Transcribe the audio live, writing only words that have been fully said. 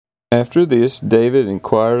After this, David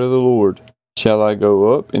inquired of the Lord, Shall I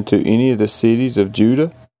go up into any of the cities of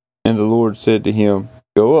Judah? And the Lord said to him,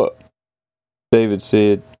 Go up. David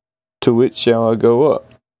said, To which shall I go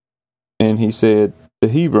up? And he said, To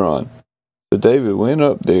Hebron. So David went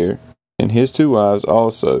up there, and his 2 wives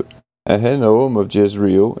also, Ahinoam of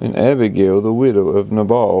Jezreel, and Abigail the widow of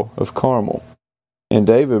Nabal of Carmel. And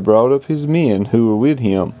David brought up his men who were with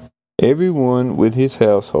him, every one with his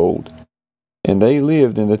household. And they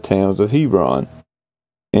lived in the towns of Hebron.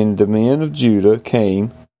 And the men of Judah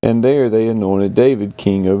came, and there they anointed David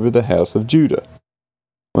king over the house of Judah.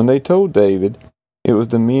 When they told David, it was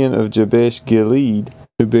the men of Jabesh Gilead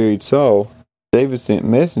who buried Saul, David sent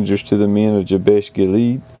messengers to the men of Jabesh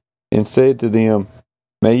Gilead, and said to them,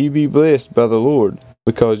 May you be blessed by the Lord,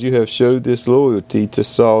 because you have showed this loyalty to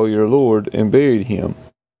Saul your Lord, and buried him.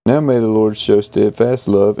 Now may the Lord show steadfast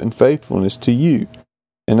love and faithfulness to you,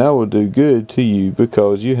 and I will do good to you,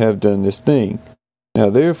 because you have done this thing. Now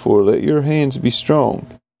therefore let your hands be strong,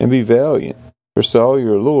 and be valiant, for Saul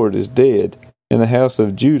your Lord is dead, and the house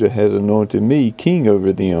of Judah has anointed me king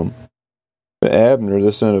over them. But Abner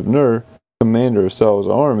the son of Ner, commander of Saul's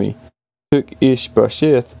army, took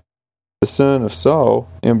Ishbosheth, the son of Saul,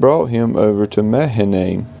 and brought him over to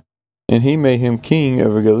Mahanaim. And he made him king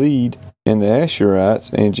over Gilead, and the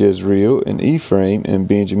Asherites, and Jezreel, and Ephraim, and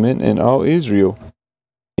Benjamin, and all Israel.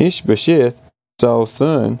 Ishbosheth, Saul's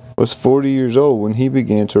son, was 40 years old when he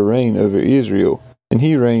began to reign over Israel, and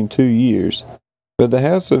he reigned 2 years. But the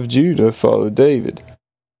house of Judah followed David.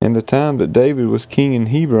 And the time that David was king in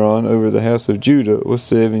Hebron over the house of Judah was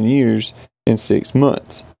 7 years and 6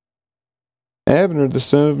 months. Abner the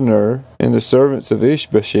son of Ner, and the servants of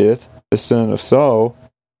Ishbosheth, the son of Saul,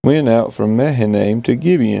 went out from Mahanaim to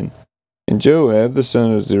Gibeon. And Joab the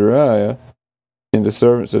son of Zeruiah, and the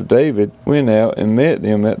servants of David, went out and met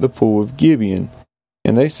them at the pool of Gibeon.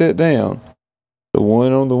 And they sat down, the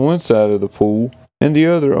one on the one side of the pool, and the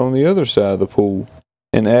other on the other side of the pool.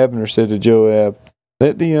 And Abner said to Joab,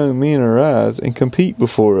 Let the young men arise and compete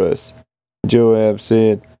before us. Joab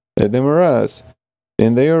said, Let them arise.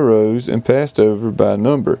 Then they arose and passed over by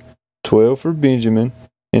number, 12 for Benjamin,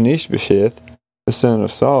 and Ishbosheth, the son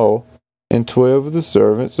of Saul, and 12 of the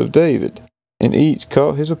servants of David. And each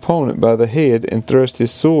caught his opponent by the head, and thrust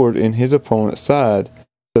his sword in his opponent's side,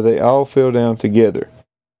 so they all fell down together.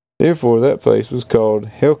 Therefore that place was called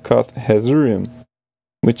Helkath Hazurim,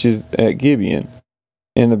 which is at Gibeon.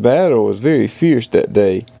 And the battle was very fierce that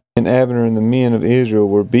day, and Abner and the men of Israel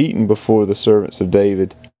were beaten before the servants of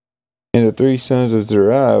David. And the 3 sons of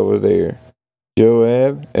Zeruiah were there,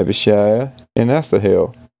 Joab, Abishai, and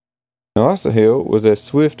Asahel. Now Asahel was as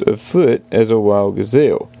swift of foot as a wild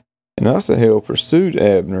gazelle. And Asahel pursued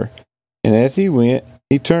Abner, and as he went,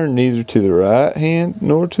 he turned neither to the right hand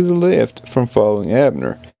nor to the left from following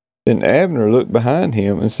Abner. Then Abner looked behind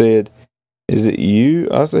him and said, Is it you,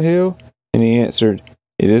 Asahel? And he answered,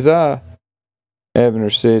 It is I. Abner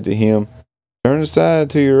said to him, Turn aside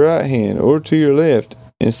to your right hand or to your left,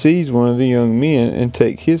 and seize one of the young men, and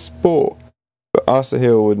take his spoil. But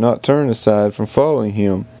Asahel would not turn aside from following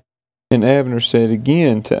him. And Abner said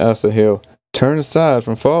again to Asahel, Turn aside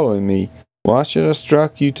from following me. Why should I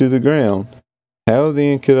strike you to the ground? How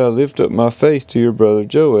then could I lift up my face to your brother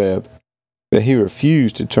Joab? But he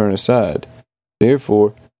refused to turn aside.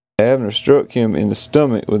 Therefore Abner struck him in the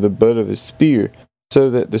stomach with the butt of his spear, so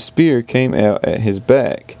that the spear came out at his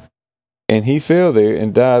back. And he fell there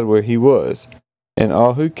and died where he was. And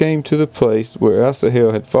all who came to the place where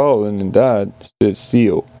Asahel had fallen and died stood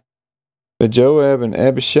still. But Joab and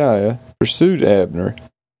Abishai pursued Abner,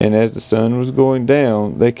 and as the sun was going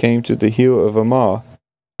down, they came to the hill of Ammah,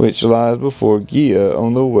 which lies before Giah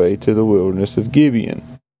on the way to the wilderness of Gibeon.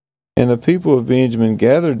 And the people of Benjamin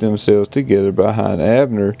gathered themselves together behind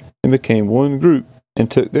Abner, and became one group, and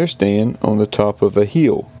took their stand on the top of a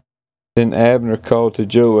hill. Then Abner called to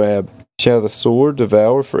Joab, Shall the sword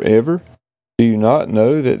devour forever? Do you not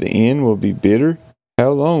know that the end will be bitter?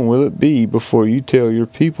 How long will it be before you tell your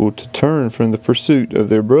people to turn from the pursuit of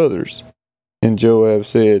their brothers? And Joab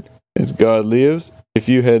said, As God lives, if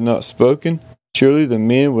you had not spoken, surely the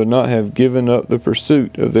men would not have given up the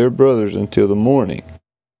pursuit of their brothers until the morning.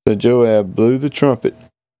 So Joab blew the trumpet,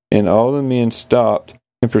 and all the men stopped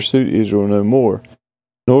and pursued Israel no more,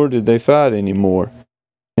 nor did they fight any more.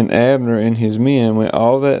 And Abner and his men went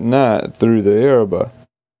all that night through the Arabah.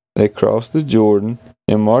 They crossed the Jordan,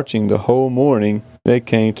 and marching the whole morning, they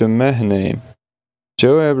came to Mahanaim.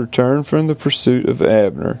 Joab returned from the pursuit of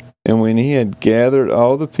Abner, and when he had gathered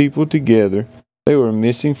all the people together, they were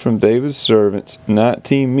missing from David's servants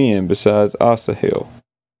 19 men besides Asahel.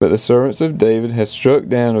 But the servants of David had struck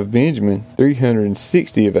down of Benjamin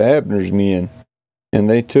 360 of Abner's men, and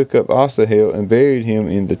they took up Asahel and buried him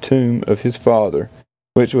in the tomb of his father,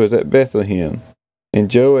 which was at Bethlehem. And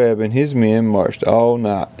Joab and his men marched all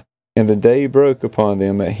night, and the day broke upon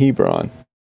them at Hebron.